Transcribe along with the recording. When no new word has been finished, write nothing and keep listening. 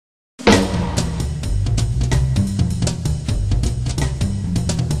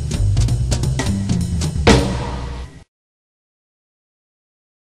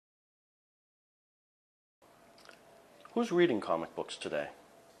Who's reading comic books today?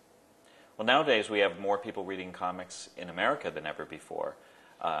 Well, nowadays we have more people reading comics in America than ever before.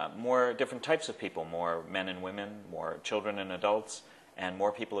 More different types of people, more men and women, more children and adults, and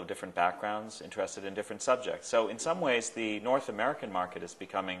more people of different backgrounds interested in different subjects. So in some ways the North American market is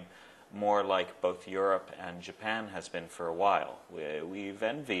becoming more like both Europe and Japan has been for a while. We've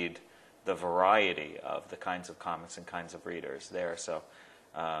envied the variety of the kinds of comics and kinds of readers there. So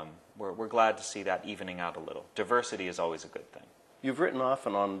we're glad to see that evening out a little. Diversity is always a good thing. You've written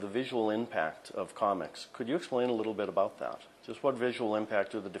often on the visual impact of comics. Could you explain a little bit about that? Just what visual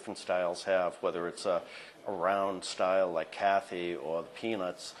impact do the different styles have, whether it's a round style like Cathy or the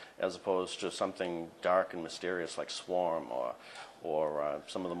Peanuts, as opposed to something dark and mysterious like Swarm or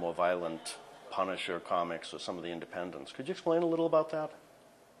some of the more violent Punisher comics or some of the independents. Could you explain a little about that?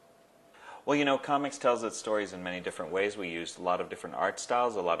 Well, you know, comics tells its stories in many different ways. We use a lot of different art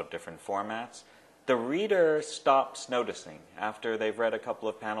styles, a lot of different formats. The reader stops noticing. After they've read a couple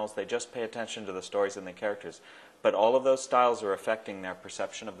of panels, they just pay attention to the stories and the characters. But all of those styles are affecting their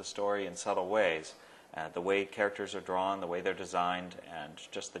perception of the story in subtle ways. The way characters are drawn, the way they're designed, and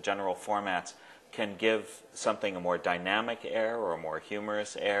just the general formats can give something a more dynamic air or a more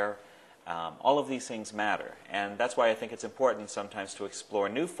humorous air. All of these things matter. And that's why I think it's important sometimes to explore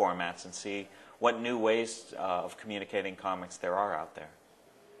new formats and see what new ways of communicating comics there are out there.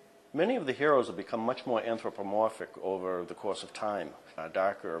 Many of the heroes have become much more anthropomorphic over the course of time,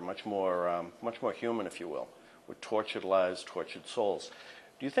 darker, much more human, if you will, with tortured lives, tortured souls.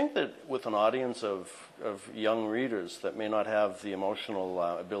 Do you think that with an audience of young readers that may not have the emotional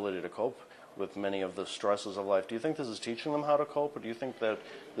ability to cope with many of the stresses of life, do you think this is teaching them how to cope, or do you think that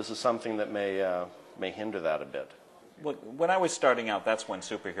this is something that may hinder that a bit? Well, when I was starting out, that's when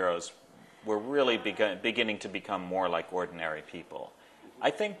superheroes were really beginning to become more like ordinary people. I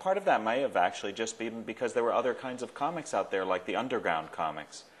think part of that may have actually just been because there were other kinds of comics out there, like the underground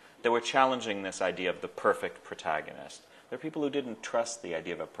comics, that were challenging this idea of the perfect protagonist. There are people who didn't trust the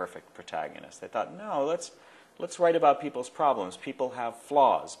idea of a perfect protagonist. They thought, no, let's write about people's problems. People have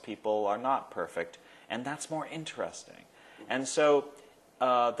flaws. People are not perfect, and that's more interesting. And so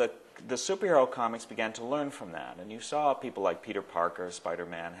the superhero comics began to learn from that, and you saw people like Peter Parker,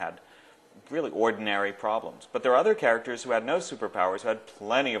 Spider-Man, had really ordinary problems. But there are other characters who had no superpowers who had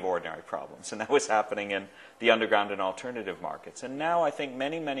plenty of ordinary problems, and that was happening in the underground and alternative markets. And now I think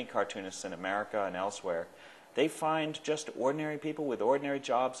many, many cartoonists in America and elsewhere, they find just ordinary people with ordinary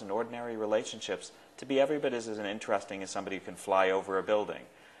jobs and ordinary relationships to be every bit as interesting as somebody who can fly over a building.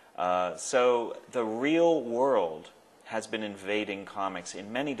 So the real world has been invading comics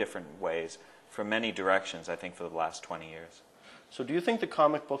in many different ways from many directions, I think, for the last 20 years. So do you think the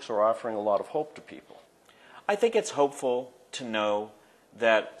comic books are offering a lot of hope to people? I think it's hopeful to know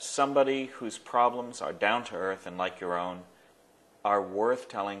that somebody whose problems are down to earth and like your own are worth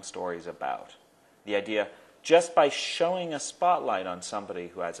telling stories about. The idea, just by showing a spotlight on somebody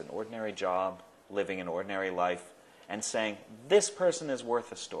who has an ordinary job, living an ordinary life, and saying, this person is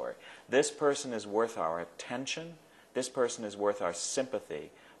worth a story, this person is worth our attention, this person is worth our sympathy.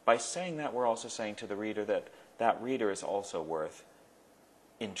 By saying that, we're also saying to the reader that that reader is also worth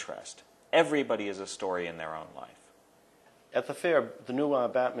interest. Everybody is a story in their own life. At the fair, the new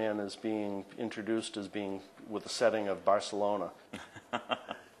Batman is being introduced as being with the setting of Barcelona.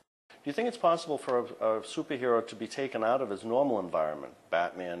 Do you think it's possible for a superhero to be taken out of his normal environment?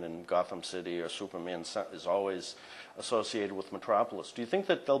 Batman in Gotham City or Superman is always associated with Metropolis. Do you think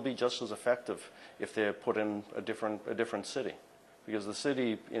that they'll be just as effective if they're put in a different city? Because the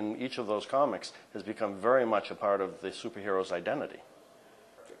city in each of those comics has become very much a part of the superhero's identity.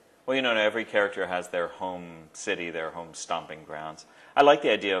 Well, you know, every character has their home city, their home stomping grounds. I like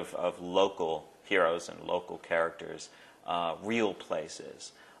the idea of local heroes and local characters, real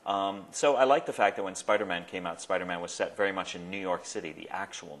places. So I like the fact that when Spider-Man came out, Spider-Man was set very much in New York City, the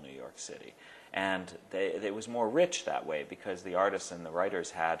actual New York City. And it was more rich that way because the artists and the writers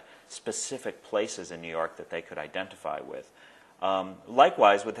had specific places in New York that they could identify with.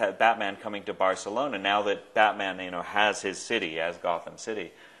 Likewise, with Batman coming to Barcelona, now that Batman, has his city, as Gotham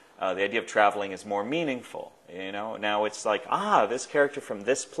City, the idea of traveling is more meaningful. Now it's like, this character from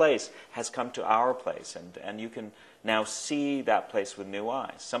this place has come to our place, and you can now see that place with new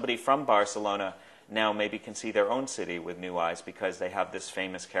eyes. Somebody from Barcelona now maybe can see their own city with new eyes because they have this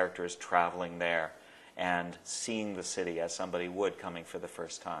famous character is traveling there and seeing the city as somebody would coming for the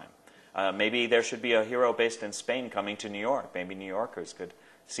first time. Maybe there should be a hero based in Spain coming to New York. Maybe New Yorkers could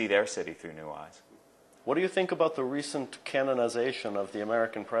see their city through new eyes. What do you think about the recent canonization of the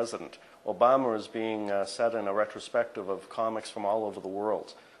American president? Obama is being set in a retrospective of comics from all over the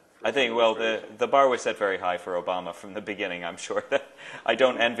world. I think, well, the bar was set very high for Obama from the beginning. I'm sure that I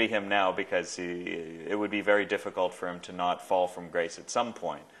don't envy him now because it would be very difficult for him to not fall from grace at some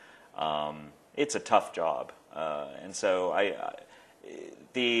point. It's a tough job, and so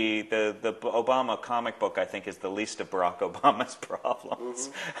the Obama comic book, I think, is the least of Barack Obama's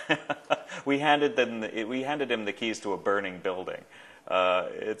problems. Mm-hmm. we handed him the keys to a burning building.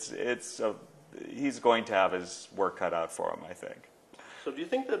 He's going to have his work cut out for him, I think. So do you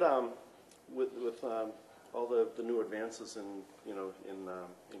think that with all the new advances in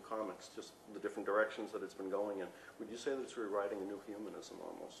comics, just the different directions that it's been going in, would you say that it's rewriting a new humanism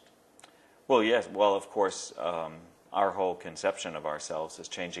almost? Well, yes. Well, of course, our whole conception of ourselves is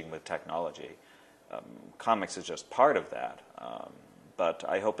changing with technology. Comics is just part of that, but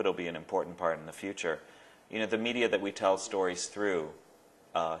I hope it'll be an important part in the future. The media that we tell stories through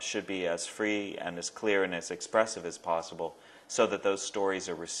should be as free and as clear and as expressive as possible, so that those stories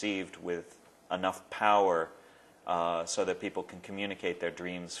are received with enough power so that people can communicate their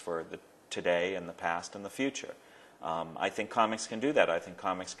dreams for the today and the past and the future. I think comics can do that. I think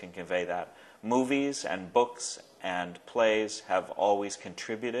comics can convey that. Movies and books and plays have always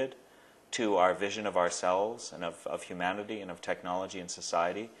contributed to our vision of ourselves and of humanity and of technology and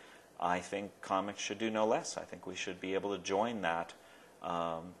society. I think comics should do no less. I think we should be able to join that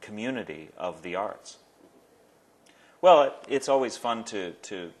community of the arts. Well, it's always fun to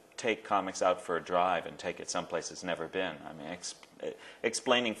take comics out for a drive and take it someplace it's never been. I mean,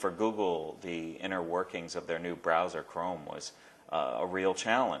 explaining for Google the inner workings of their new browser, Chrome, was a real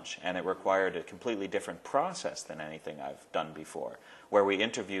challenge, and it required a completely different process than anything I've done before, where we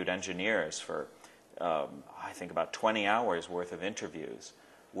interviewed engineers for, I think, about 20 hours worth of interviews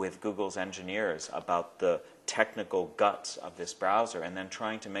with Google's engineers about the technical guts of this browser, and then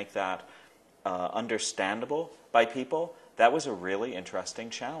trying to make that understandable by people. That was a really interesting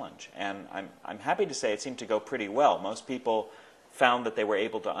challenge, and I'm happy to say it seemed to go pretty well. Most people found that they were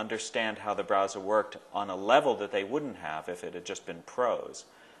able to understand how the browser worked on a level that they wouldn't have if it had just been prose.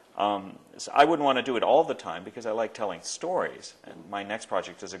 So I wouldn't want to do it all the time because I like telling stories, and my next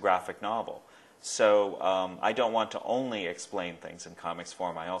project is a graphic novel. So I don't want to only explain things in comics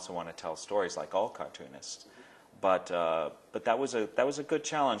form. I also want to tell stories like all cartoonists. But that was a good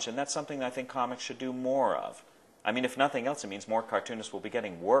challenge, and that's something that I think comics should do more of. I mean, if nothing else, it means more cartoonists will be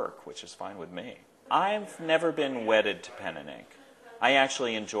getting work, which is fine with me. I've never been wedded to pen and ink. I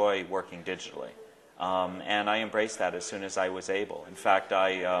actually enjoy working digitally, and I embraced that as soon as I was able. In fact,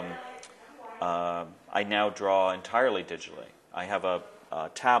 I now draw entirely digitally. I have a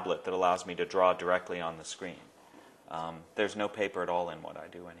tablet that allows me to draw directly on the screen. There's no paper at all in what I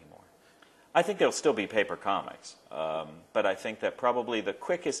do anymore. I think there'll still be paper comics, but I think that probably the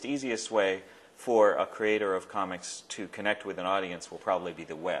quickest, easiest way for a creator of comics to connect with an audience will probably be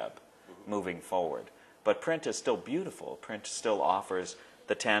the web moving forward. But print is still beautiful. Print still offers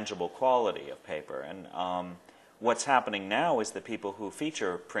the tangible quality of paper. And what's happening now is that people who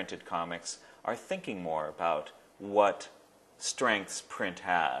feature printed comics are thinking more about what strengths print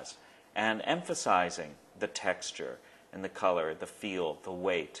has and emphasizing the texture and the color, the feel, the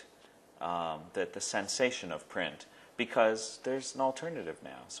weight, the sensation of print, because there's an alternative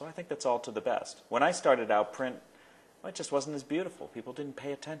now. So I think that's all to the best. When I started out, print, well, it just wasn't as beautiful. People didn't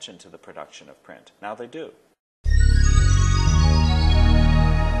pay attention to the production of print. Now they do.